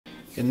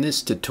In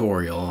this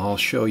tutorial, I'll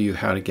show you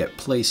how to get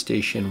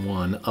PlayStation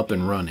 1 up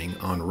and running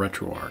on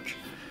RetroArch.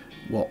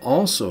 We'll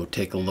also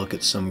take a look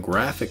at some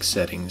graphic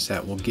settings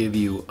that will give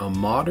you a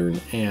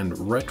modern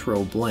and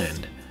retro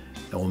blend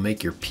that will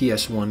make your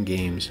PS1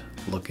 games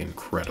look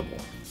incredible.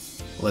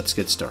 Let's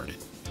get started.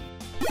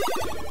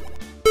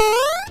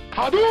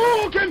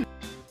 Hadouken!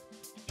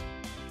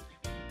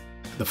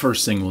 The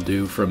first thing we'll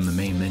do from the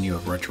main menu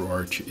of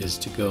RetroArch is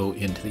to go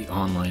into the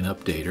online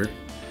updater,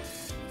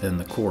 then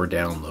the core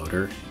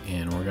downloader,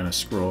 and we're going to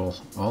scroll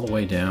all the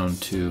way down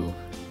to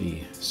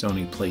the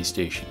Sony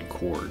PlayStation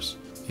cores.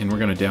 And we're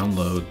going to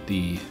download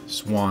the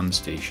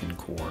Swanstation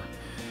core.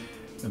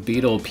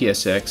 Beetle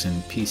PSX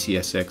and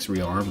PCSX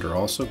Rearmed are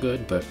also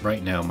good, but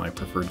right now my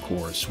preferred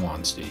core is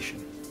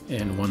Swanstation.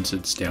 And once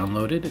it's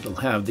downloaded, it'll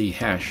have the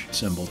hash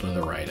symbol to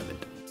the right of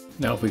it.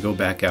 Now if we go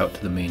back out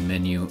to the main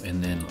menu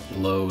and then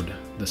load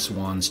the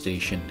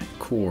Swanstation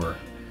core,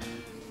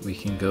 we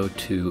can go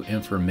to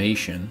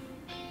Information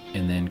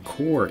and then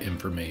Core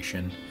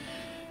Information.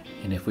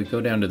 And if we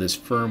go down to this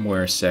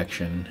firmware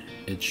section,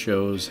 it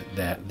shows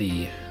that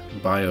the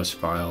BIOS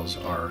files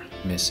are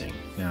missing.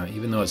 Now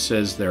even though it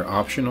says they're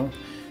optional,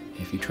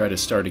 if you try to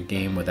start a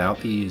game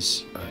without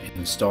these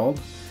installed,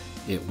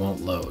 it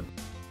won't load.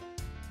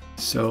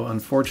 So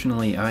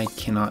unfortunately I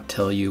cannot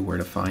tell you where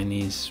to find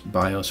these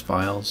BIOS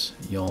files.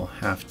 You'll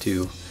have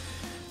to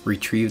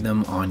retrieve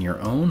them on your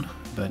own,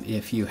 but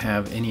if you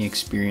have any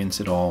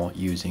experience at all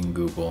using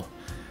Google,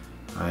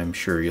 I'm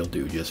sure you'll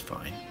do just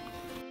fine.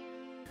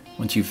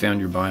 Once you've found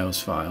your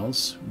BIOS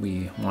files,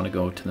 we want to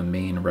go to the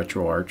main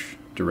RetroArch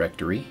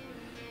directory,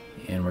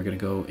 and we're going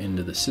to go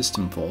into the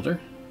System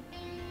folder,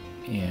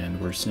 and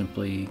we're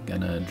simply going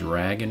to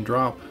drag and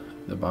drop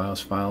the BIOS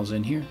files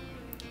in here,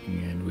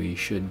 and we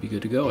should be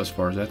good to go as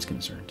far as that's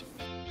concerned.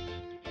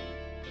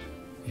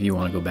 If you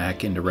want to go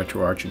back into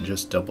RetroArch and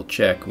just double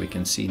check, we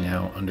can see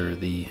now under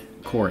the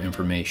core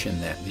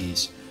information that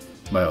these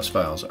BIOS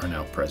files are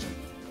now present.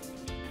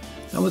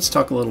 Now let's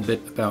talk a little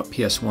bit about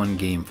PS1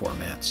 game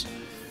formats.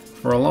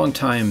 For a long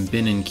time,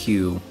 bin and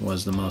queue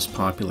was the most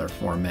popular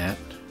format,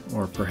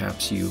 or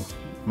perhaps you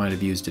might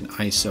have used an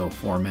ISO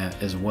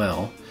format as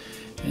well,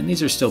 and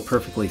these are still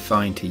perfectly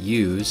fine to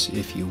use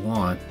if you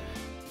want.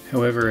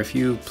 However, if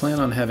you plan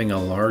on having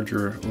a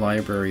larger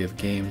library of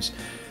games,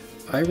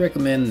 I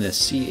recommend the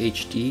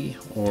CHD,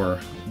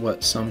 or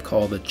what some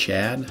call the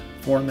CHAD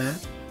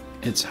format.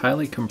 It's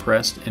highly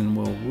compressed and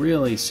will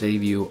really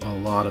save you a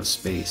lot of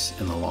space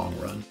in the long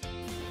run.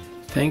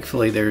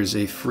 Thankfully, there's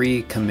a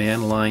free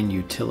command line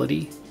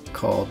utility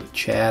called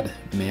CHAD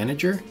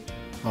Manager.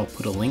 I'll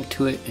put a link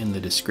to it in the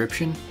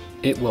description.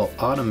 It will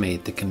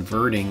automate the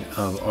converting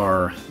of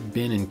our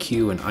bin and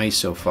queue and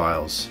ISO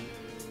files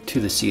to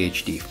the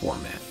CHD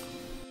format.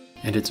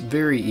 And it's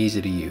very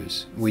easy to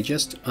use. We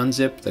just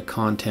unzip the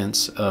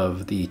contents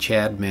of the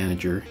CHAD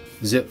Manager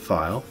zip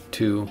file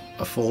to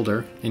a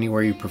folder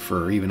anywhere you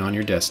prefer, even on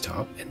your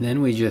desktop. And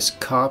then we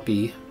just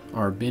copy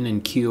our bin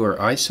and queue or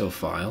ISO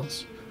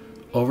files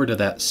over to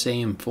that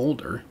same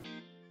folder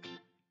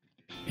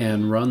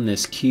and run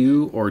this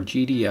queue or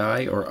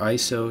GDI or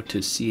ISO to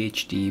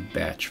CHD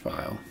batch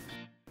file.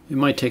 It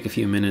might take a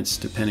few minutes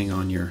depending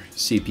on your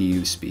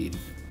CPU speed.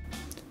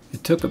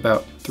 It took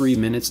about 3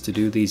 minutes to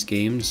do these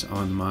games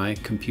on my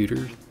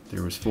computer.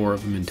 There was 4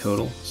 of them in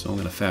total, so I'm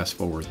going to fast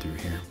forward through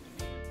here.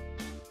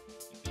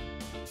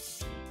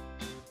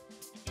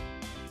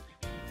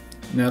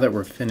 Now that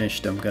we're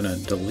finished, I'm going to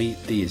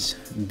delete these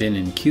bin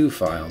and queue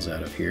files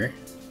out of here.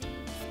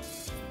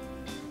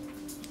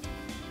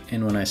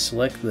 And when I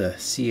select the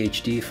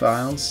CHD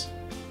files,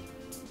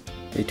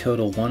 they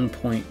total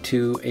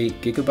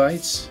 1.28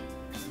 gigabytes,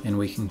 and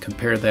we can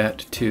compare that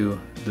to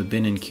the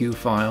bin and queue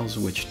files,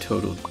 which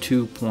totaled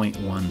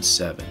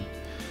 2.17.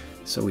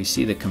 So we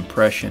see the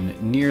compression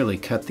nearly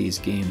cut these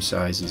game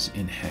sizes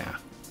in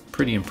half.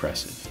 Pretty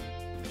impressive.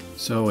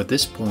 So at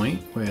this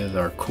point, with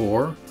our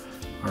core,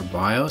 our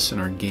BIOS, and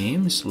our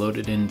games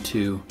loaded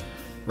into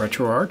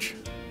RetroArch,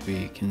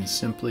 we can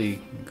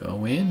simply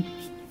go in,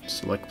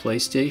 select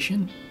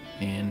PlayStation,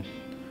 and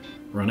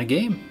run a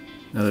game.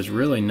 Now there's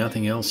really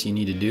nothing else you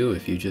need to do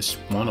if you just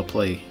want to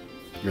play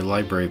your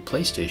library of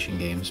PlayStation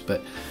games,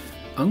 but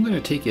I'm going to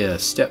take you a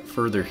step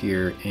further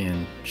here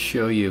and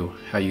show you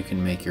how you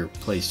can make your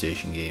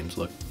PlayStation games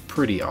look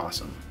pretty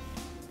awesome.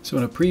 So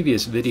in a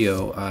previous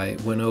video I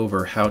went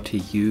over how to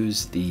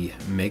use the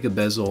Mega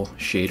Bezel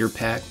Shader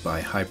Pack by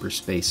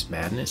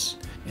HyperSpaceMadness,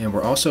 and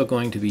we're also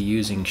going to be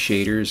using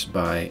shaders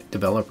by a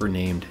developer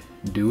named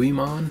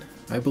Duimon.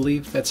 I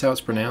believe that's how it's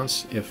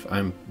pronounced. If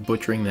I'm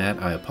butchering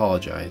that, I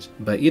apologize.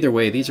 But either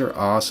way, these are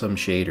awesome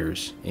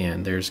shaders,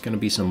 and there's going to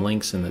be some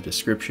links in the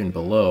description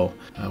below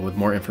with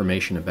more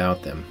information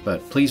about them.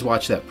 But please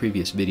watch that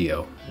previous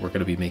video. We're going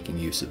to be making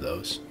use of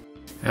those.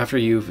 After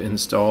you've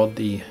installed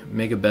the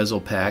Mega Bezel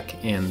Pack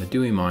and the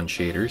Duimon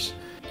shaders,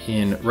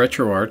 in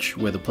RetroArch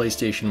with a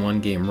PlayStation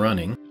 1 game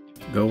running,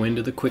 go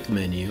into the quick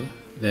menu,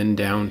 then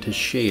down to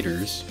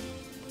Shaders.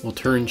 We'll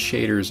turn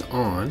Shaders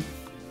on,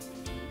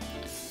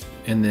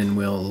 and then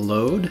we'll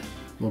load.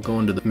 We'll go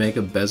into the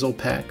Mega Bezel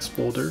Packs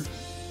folder,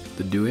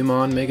 the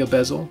Duimon Mega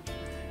Bezel,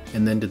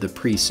 and then to the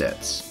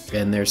presets.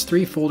 And there's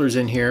 3 folders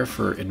in here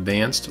for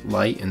Advanced,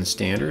 Light, and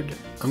Standard.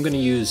 I'm going to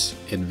use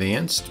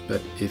Advanced,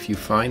 but if you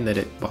find that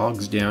it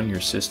bogs down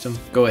your system,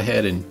 go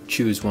ahead and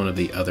choose one of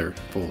the other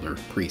folder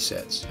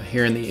presets.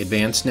 Here in the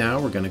Advanced now,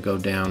 we're going to go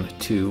down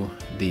to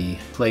the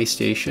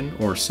PlayStation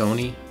or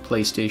Sony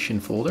PlayStation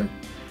folder,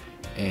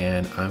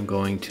 and I'm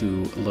going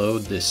to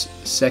load this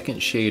second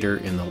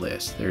shader in the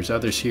list. There's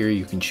others here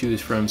you can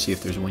choose from, see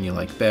if there's one you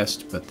like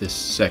best, but this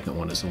second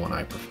one is the one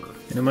I prefer.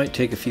 And it might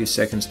take a few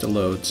seconds to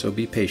load, so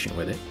be patient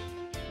with it.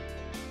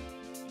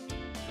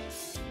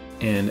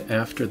 And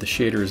after the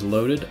shader is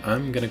loaded,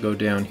 I'm going to go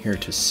down here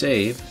to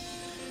Save,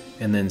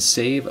 and then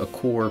Save a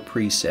Core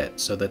preset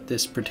so that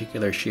this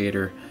particular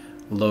shader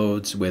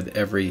loads with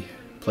every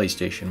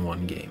PlayStation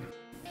 1 game.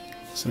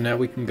 So now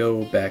we can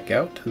go back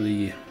out to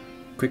the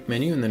quick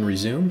menu and then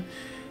resume,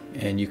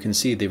 and you can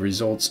see the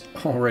results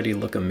already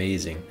look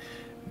amazing,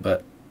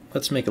 but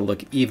let's make it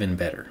look even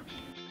better.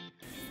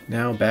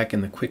 Now back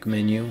in the quick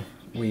menu,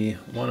 we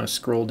want to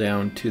scroll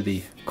down to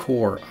the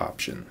core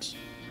options,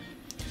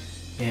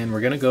 and we're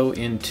going to go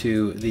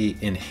into the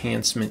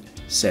enhancement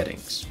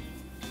settings.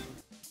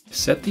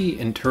 Set the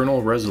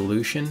internal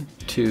resolution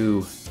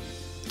to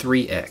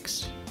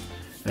 3x.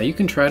 Now you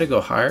can try to go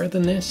higher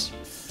than this,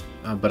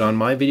 but on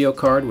my video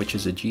card, which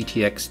is a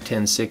GTX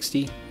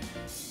 1060,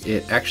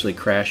 it actually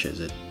crashes.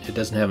 It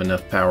doesn't have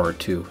enough power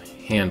to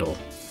handle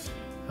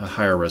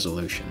higher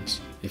resolutions.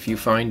 If you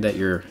find that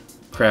you're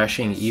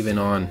crashing even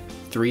on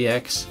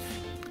 3x,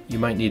 you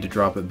might need to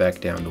drop it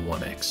back down to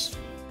 1x.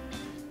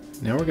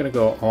 Now we're going to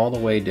go all the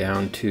way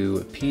down to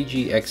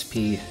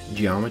PGXP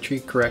geometry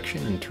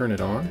correction and turn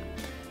it on.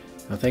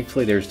 Now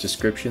thankfully there's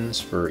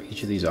descriptions for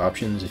each of these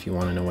options if you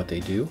want to know what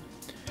they do.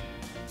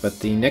 But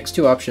the next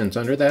 2 options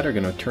under that are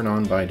going to turn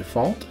on by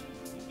default,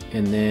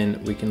 and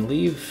then we can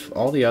leave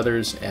all the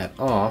others at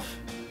off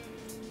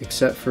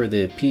except for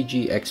the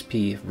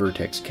PGXP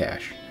vertex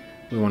cache.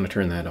 We want to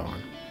turn that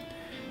on.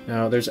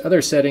 Now there's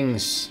other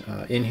settings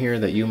in here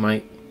that you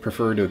might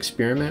prefer to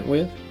experiment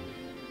with,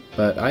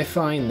 but I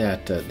find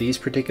that these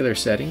particular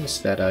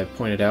settings that I've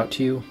pointed out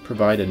to you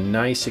provide a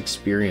nice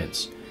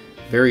experience,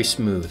 very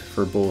smooth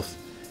for both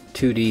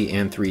 2D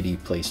and 3D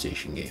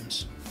PlayStation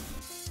games.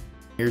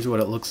 Here's what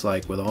it looks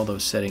like with all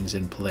those settings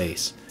in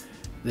place.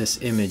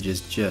 This image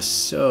is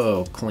just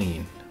so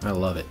clean. I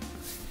love it.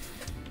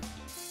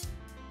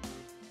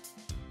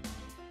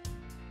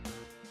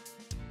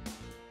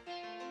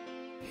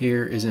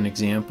 Here is an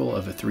example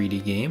of a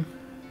 3D game.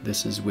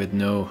 This is with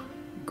no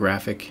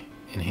graphic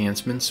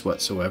enhancements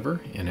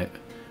whatsoever and at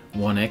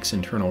 1x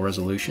internal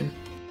resolution.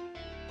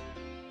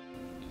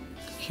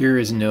 Here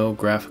is no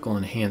graphical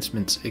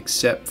enhancements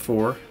except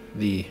for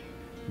the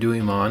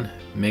Duimon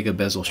Mega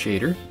Bezel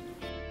Shader.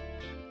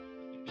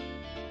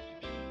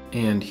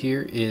 And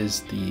here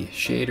is the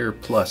shader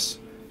plus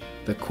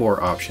the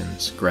core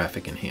options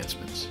graphic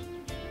enhancements.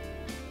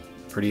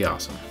 Pretty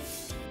awesome.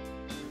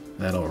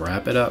 That'll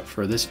wrap it up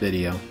for this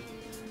video.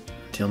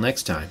 Until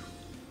next time,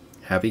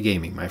 happy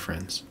gaming, my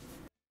friends.